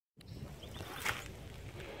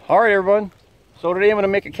Alright everyone, so today I'm going to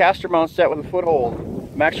make a caster mount set with a foothold.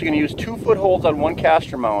 I'm actually going to use 2 footholds on 1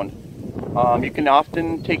 caster mount. You can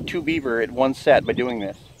often take 2 beaver at one set by doing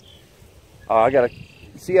this. I got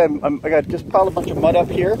just piled a bunch of mud up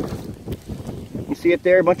here. You see it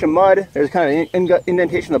there, a bunch of mud. There's kind of an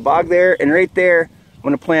indentation of the bog there, and right there I'm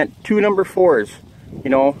going to plant 2 number 4s, you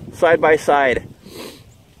know, side by side.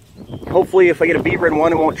 Hopefully if I get a beaver in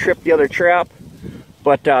one it won't trip the other trap.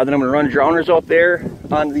 But then I'm going to run drowners out there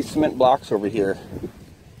onto these cement blocks over here.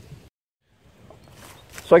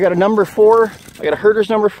 So I got a number 4, I got a Herder's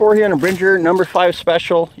number 4 here and a Bridger number 5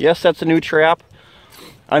 special. Yes, that's a new trap.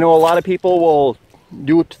 I know a lot of people will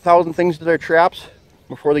do 1,000 things to their traps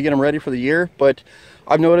before they get them ready for the year. But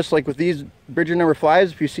I've noticed, like with these Bridger number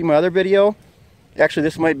 5s, if you see my other video, actually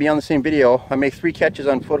this might be on the same video, I make 3 catches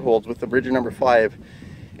on footholds with the Bridger number 5.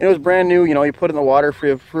 And it was brand new, you know, you put it in the water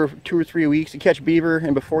for 2 or 3 weeks, you catch beaver,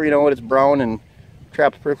 and before you know it, it's brown and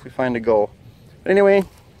trap's perfectly fine to go. But anyway,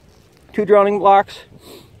 2 drowning blocks.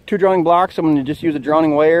 I'm going to just use a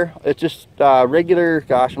drowning wire. It's just regular,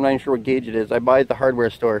 gosh, I'm not even sure what gauge it is. I buy it at the hardware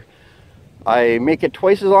store. I make it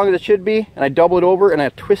twice as long as it should be, and I double it over, and I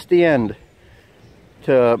twist the end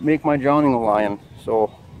to make my drowning line.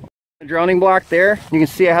 So, the drowning block there, you can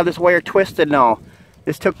see I have this wire twisted now.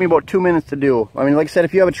 This took me about 2 minutes to do. I mean, like I said,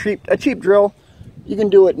 if you have a cheap drill, you can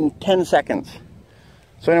do it in 10 seconds.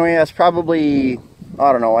 So anyway, that's probably,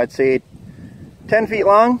 I don't know, I'd say 10 feet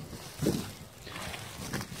long.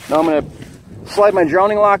 Now I'm going to slide my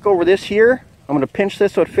drowning lock over this here. I'm going to pinch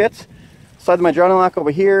this so it fits. Slide my drowning lock over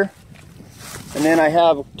here. And then I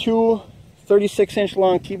have 2 36-inch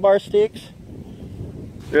long T-bar stakes.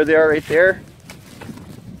 There they are right there.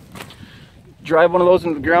 Drive one of those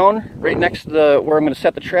into the ground right next to where I'm going to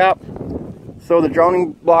set the trap. Throw the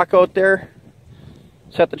drowning block out there,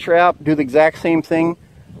 set the trap, do the exact same thing,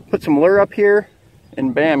 put some lure up here,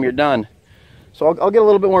 and bam, you're done. So I'll get a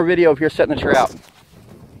little bit more video of here setting the trap.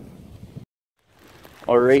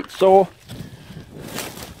 Alright, so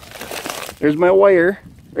there's my wire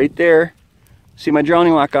right there. See my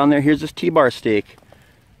drowning lock on there. Here's this T-bar stake.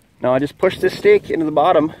 Now I just push this stake into the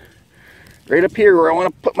bottom right up here where I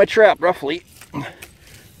want to put my trap roughly.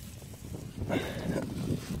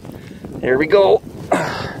 There we go.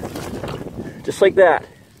 Just like that.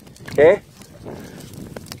 Okay?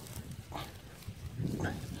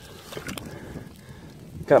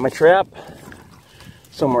 Got my trap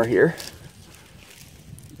somewhere here.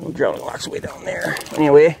 No drowning lock's way down there.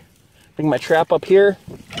 Anyway, bring my trap up here.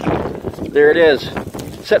 There it is.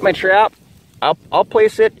 Set my trap. I'll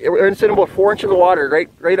place it. It's in about 4 inches of water,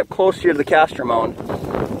 right up close here to the caster mount.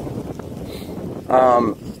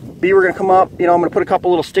 Beaver gonna come up. You know, I'm gonna put a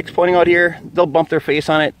couple little sticks pointing out here. They'll bump their face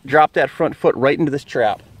on it. Drop that front foot right into this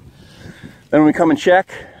trap. Then when we come and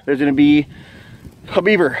check, there's gonna be a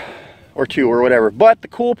beaver or 2 or whatever. But the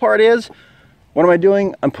cool part is, what am I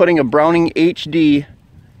doing? I'm putting a Browning HD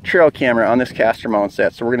trail camera on this caster mount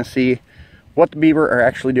set. So we're gonna see what the beaver are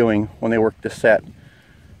actually doing when they work this set.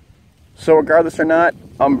 So regardless or not,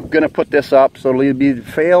 I'm gonna put this up, so it'll either be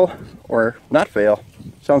fail or not fail.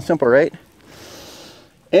 Sounds simple, right?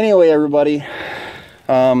 Anyway, everybody,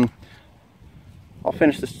 I'll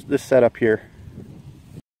finish this setup here.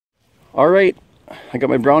 Alright, I got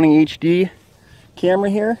my Browning HD camera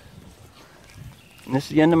here, and this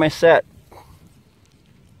is the end of my set.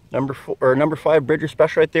 Number 5 Bridger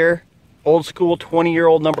special right there. Old school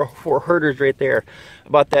 20-year-old number 4 Herders right there. I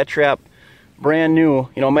bought that trap brand new.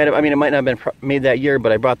 You know, it might not have been made that year,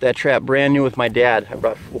 but I brought that trap brand new with my dad. I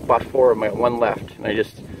bought 4 of them, I got 1 left, and I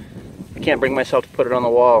can't bring myself to put it on the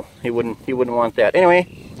wall. He wouldn't want that. Anyway,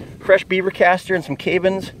 fresh beaver caster and some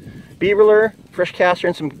Cavens beaver lure, fresh caster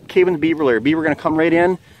and some Cavens beaver lure. Beaver gonna come right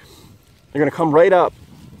in. They're gonna come right up,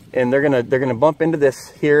 and they're gonna bump into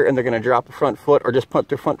this here, and they're gonna drop a front foot or just put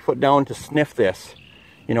their front foot down to sniff this.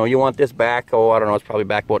 You know, you want this back, oh, I don't know, it's probably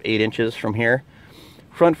back about 8 inches from here.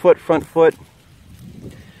 Front foot.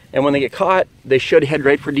 And when they get caught, they should head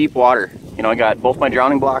right for deep water. You know, I got both my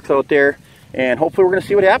drowning blocks out there, and hopefully we're gonna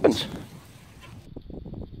see what happens.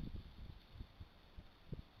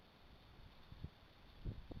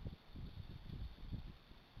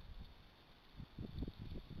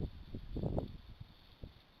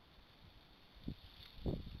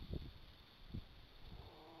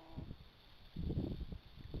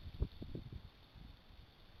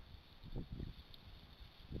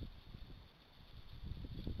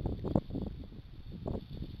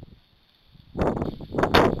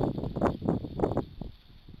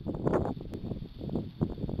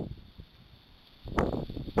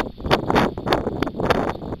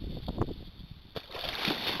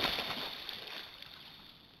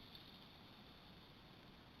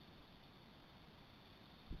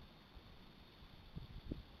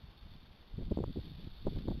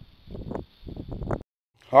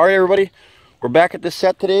 All right, everybody, we're back at this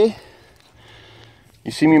set today.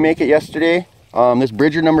 You see me make it yesterday. This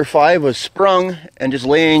Bridger number 5 was sprung and just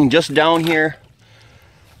laying just down here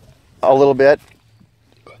a little bit.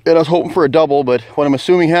 And I was hoping for a double, but what I'm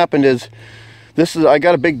assuming happened is I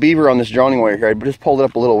got a big beaver on this drowning wire here. I just pulled it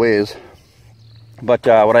up a little ways. But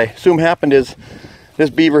what I assume happened is this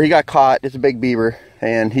beaver, he got caught. It's a big beaver,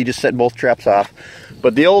 and he just set both traps off.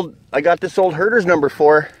 But I got this old Herder's number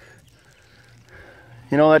 4.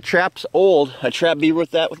 You know, that trap's old. I trapped beaver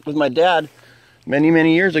with that with my dad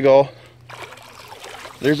many years ago.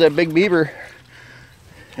 There's that big beaver.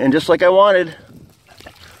 And just like I wanted,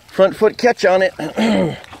 front foot catch on it.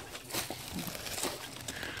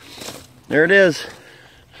 There it is.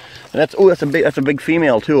 And that's a big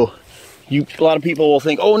female too. A lot of people will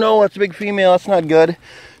think, oh no, that's a big female, that's not good.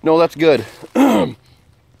 No, that's good.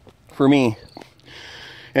 For me.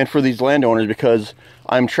 And for these landowners, because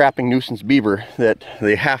I'm trapping nuisance beaver that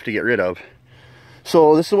they have to get rid of.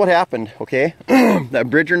 So this is what happened, okay? That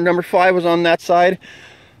Bridger number 5 was on that side.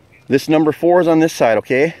 This number 4 is on this side,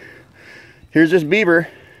 okay? Here's this beaver.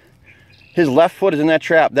 His left foot is in that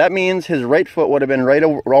trap. That means his right foot would have been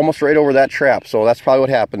almost right over that trap. So that's probably what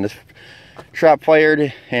happened. This trap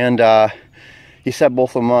fired and he set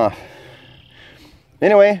both of them off.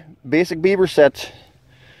 Anyway, basic beaver sets.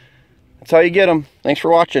 That's how you get them. Thanks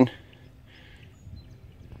for watching.